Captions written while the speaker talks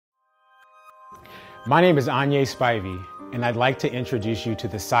My name is Anyé Spivey, and I'd like to introduce you to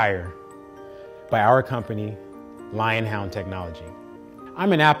the Syre by our company, Lionhound Technology.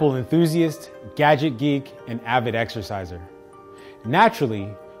 I'm an Apple enthusiast, gadget geek, and avid exerciser.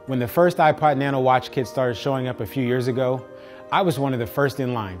 Naturally, when the first iPod Nano watch kit started showing up a few years ago, I was one of the first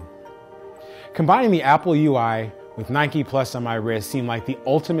in line. Combining the Apple UI with Nike Plus on my wrist seemed like the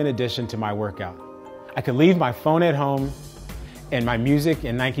ultimate addition to my workout. I could leave my phone at home, and my music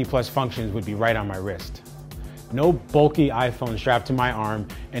and Nike Plus functions would be right on my wrist. No bulky iPhone strapped to my arm,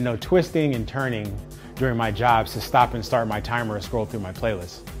 and no twisting and turning during my jobs to stop and start my timer or scroll through my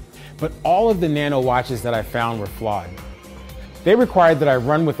playlist. But all of the Nano watches that I found were flawed. They required that I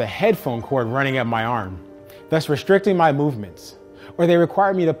run with a headphone cord running up my arm, thus restricting my movements. Or they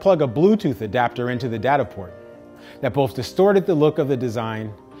required me to plug a Bluetooth adapter into the data port that both distorted the look of the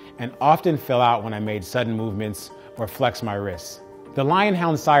design and often fell out when I made sudden movements or flexed my wrists. The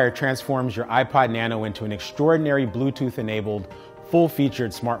Lionhound Syre transforms your iPod Nano into an extraordinary Bluetooth-enabled,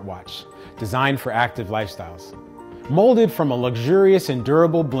 full-featured smartwatch designed for active lifestyles. Molded from a luxurious and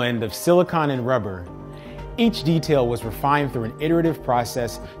durable blend of silicone and rubber, each detail was refined through an iterative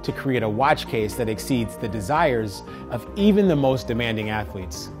process to create a watch case that exceeds the desires of even the most demanding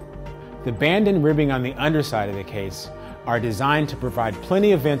athletes. The band and ribbing on the underside of the case are designed to provide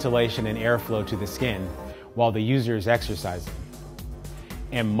plenty of ventilation and airflow to the skin while the user is exercising.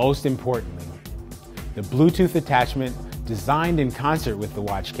 And most importantly, the Bluetooth attachment, designed in concert with the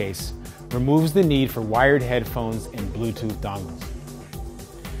watch case, removes the need for wired headphones and Bluetooth dongles.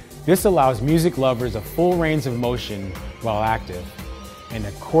 This allows music lovers a full range of motion while active and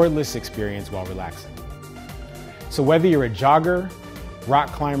a cordless experience while relaxing. So whether you're a jogger, rock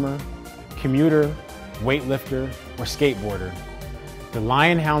climber, commuter, weightlifter, or skateboarder, the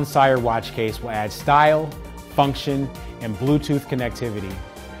Lionhound Syre watch case will add style, function, and Bluetooth connectivity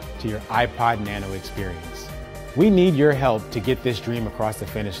to your iPod Nano experience. We need your help to get this dream across the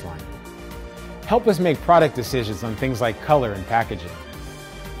finish line. Help us make product decisions on things like color and packaging.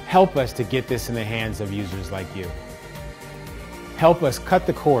 Help us to get this in the hands of users like you. Help us cut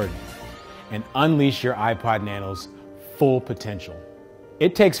the cord and unleash your iPod Nano's full potential.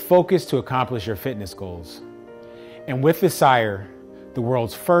 It takes focus to accomplish your fitness goals. And with the Syre, the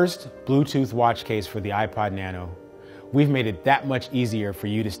world's first Bluetooth watch case for the iPod Nano, we've made it that much easier for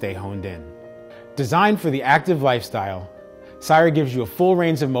you to stay honed in. Designed for the active lifestyle, Syre gives you a full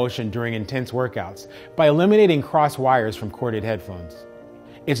range of motion during intense workouts by eliminating cross wires from corded headphones.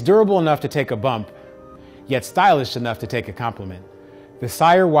 It's durable enough to take a bump, yet stylish enough to take a compliment. The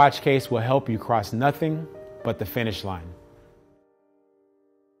Syre watch case will help you cross nothing but the finish line.